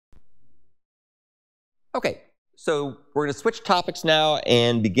Okay, so we're going to switch topics now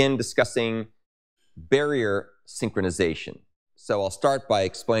and begin discussing barrier synchronization. So I'll start by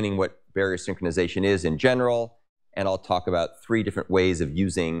explaining what barrier synchronization is in general, and I'll talk about 3 different ways of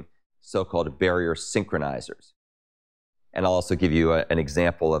using so-called barrier synchronizers. And I'll also give you an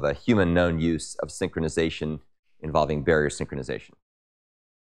example of a human known use of synchronization involving barrier synchronization.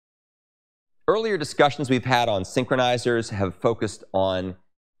 Earlier discussions we've had on synchronizers have focused on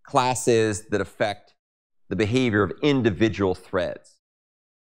classes that affect the behavior of individual threads.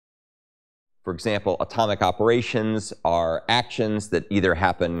 For example, atomic operations are actions that either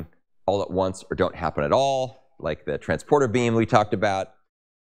happen all at once or don't happen at all, like the transporter beam we talked about.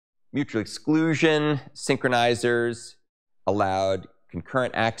 Mutual exclusion synchronizers allowed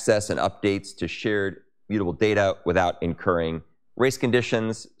concurrent access and updates to shared mutable data without incurring race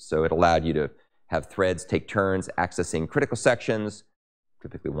conditions. So it allowed you to have threads take turns accessing critical sections,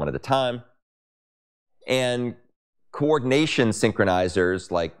 typically one at a time. And coordination synchronizers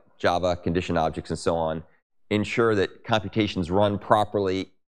like Java, condition objects, and so on ensure that computations run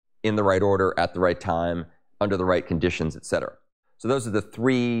properly in the right order at the right time, under the right conditions, etc. So those are the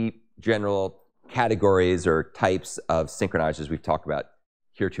 3 general categories or types of synchronizers we've talked about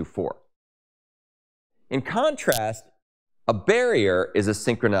heretofore. In contrast, a barrier is a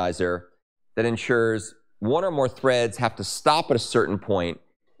synchronizer that ensures one or more threads have to stop at a certain point,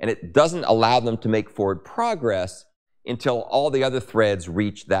 and it doesn't allow them to make forward progress until all the other threads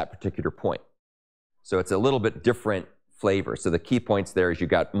reach that particular point. So it's a little bit different flavor. So the key points there is you've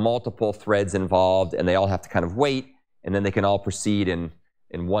got multiple threads involved, and they all have to kind of wait, and then they can all proceed in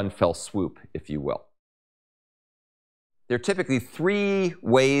one fell swoop, if you will. There are typically 3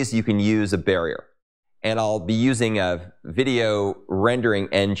 ways you can use a barrier. And I'll be using a video rendering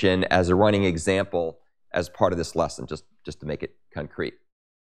engine as a running example as part of this lesson, just to make it concrete.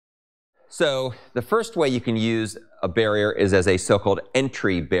 So the first way you can use a barrier is as a so-called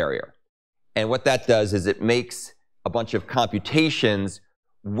entry barrier. And what that does is it makes a bunch of computations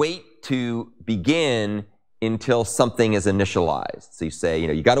wait to begin until something is initialized. So you say,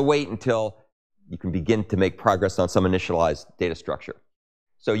 you got to wait until you can begin to make progress on some initialized data structure.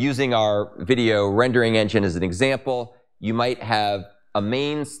 So using our video rendering engine as an example, you might have a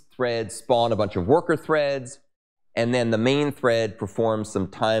main thread spawn a bunch of worker threads, and then the main thread performs some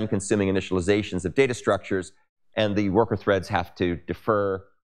time-consuming initializations of data structures, and the worker threads have to defer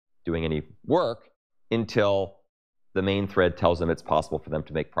doing any work until the main thread tells them it's possible for them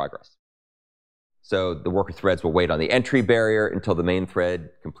to make progress. So the worker threads will wait on the entry barrier until the main thread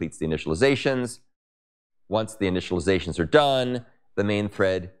completes the initializations. Once the initializations are done, the main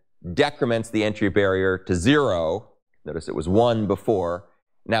thread decrements the entry barrier to 0. Notice it was 1 before.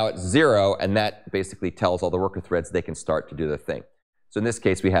 Now it's 0, and that basically tells all the worker threads they can start to do their thing. So in this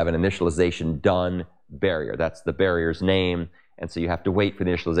case, we have an initialization done barrier. That's the barrier's name, and so you have to wait for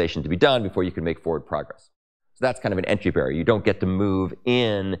the initialization to be done before you can make forward progress. So that's kind of an entry barrier. You don't get to move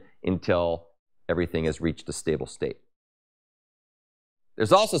in until everything has reached a stable state.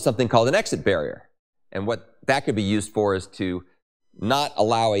 There's also something called an exit barrier, and what that could be used for is to not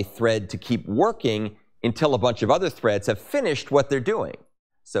allow a thread to keep working until a bunch of other threads have finished what they're doing.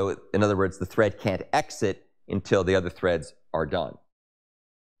 So in other words, the thread can't exit until the other threads are done.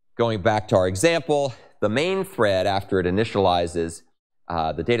 Going back to our example, the main thread, after it initializes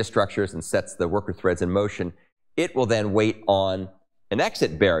the data structures and sets the worker threads in motion, it will then wait on an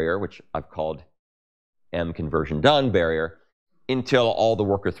exit barrier, which I've called M conversion done barrier, until all the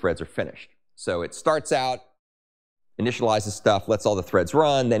worker threads are finished. So it starts out, initializes stuff, lets all the threads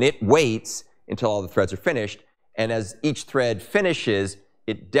run, then it waits until all the threads are finished, and as each thread finishes,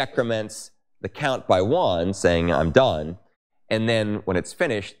 it decrements the count by 1, saying I'm done, and then when it's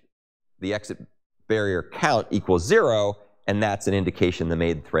finished, the exit barrier count equals 0, and that's an indication the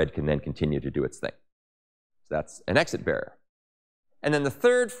main thread can then continue to do its thing. So that's an exit barrier. And then the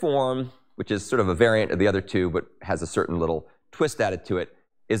third form, which is sort of a variant of the other 2, but has a certain little twist added to it,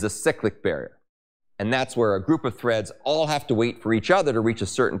 is a cyclic barrier. And that's where a group of threads all have to wait for each other to reach a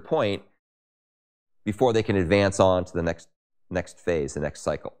certain point before they can advance on to the next phase, the next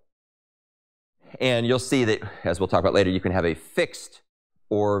cycle. And you'll see that, as we'll talk about later, you can have a fixed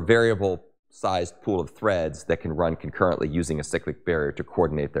or variable-sized pool of threads that can run concurrently using a cyclic barrier to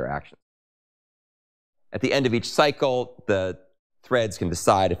coordinate their actions. At the end of each cycle, the threads can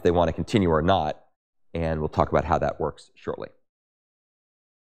decide if they want to continue or not, and we'll talk about how that works shortly.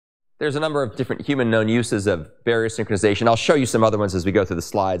 There's a number of different human-known uses of barrier synchronization. I'll show you some other ones as we go through the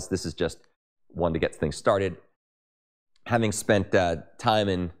slides. This is just one to get things started. Having spent time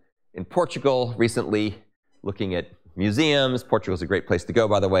in Portugal recently looking at museums. Portugal is a great place to go,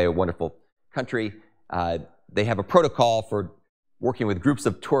 by the way, a wonderful country. they have a protocol for working with groups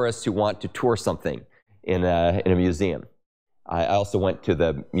of tourists who want to tour something in a museum. I also went to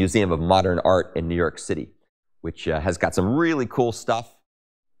the Museum of Modern Art in New York City, which has got some really cool stuff,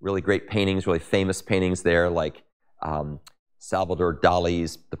 really great paintings, really famous paintings there, like Salvador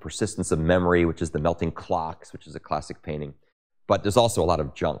Dali's The Persistence of Memory, which is the melting clocks, which is a classic painting. But there's also a lot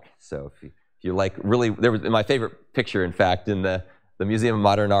of junk. So if you like really, my favorite picture, in fact, in the Museum of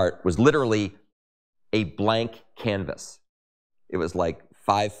Modern Art was literally a blank canvas. It was like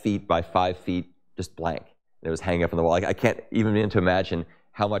 5 feet by 5 feet, just blank. And it was hanging up on the wall. I can't even begin to imagine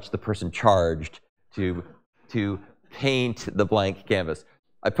how much the person charged to paint the blank canvas.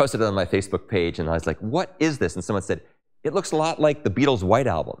 I posted it on my Facebook page, and I was like, what is this? And someone said, it looks a lot like the Beatles' White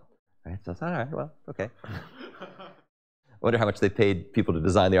Album. Right? So I thought, all right, well, okay. I wonder how much they paid people to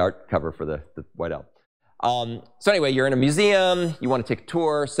design the art cover for the White Album. So anyway, you're in a museum. You want to take a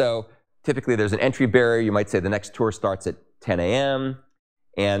tour. So typically there's an entry barrier. You might say the next tour starts at 10 a.m.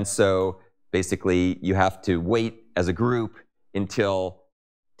 And so basically you have to wait as a group until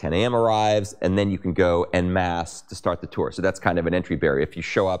 10 a.m. arrives, and then you can go en masse to start the tour. So that's kind of an entry barrier. If you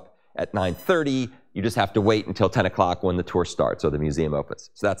show up at 9:30, you just have to wait until 10 o'clock when the tour starts or the museum opens.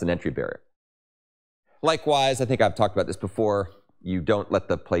 So that's an entry barrier. Likewise, I think I've talked about this before, you don't let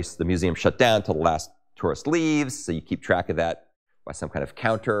the museum shut down until the last tourist leaves, so you keep track of that by some kind of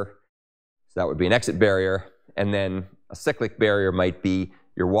counter. So that would be an exit barrier. And then a cyclic barrier might be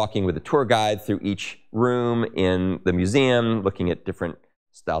you're walking with a tour guide through each room in the museum, looking at different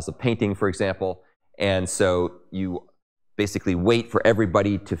styles of painting, for example. And so you basically wait for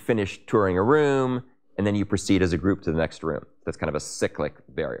everybody to finish touring a room, and then you proceed as a group to the next room. That's kind of a cyclic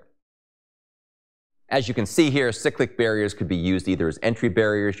barrier. As you can see here, cyclic barriers could be used either as entry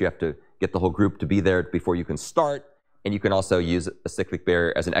barriers. You have to get the whole group to be there before you can start. And you can also use a cyclic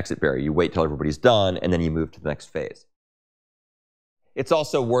barrier as an exit barrier. You wait till everybody's done, and then you move to the next phase. It's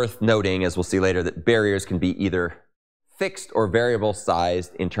also worth noting, as we'll see later, that barriers can be either fixed or variable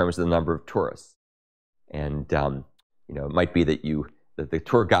sized in terms of the number of tourists. And it might be that the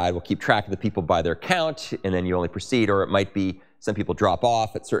tour guide will keep track of the people by their count, and then you only proceed, or it might be some people drop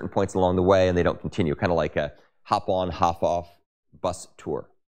off at certain points along the way and they don't continue, kind of like a hop-on, hop-off bus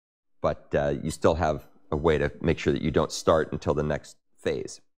tour. But you still have a way to make sure that you don't start until the next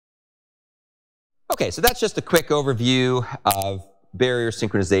phase. Okay, so that's just a quick overview of barrier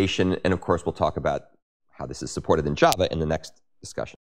synchronization, and of course we'll talk about how this is supported in Java in the next discussion.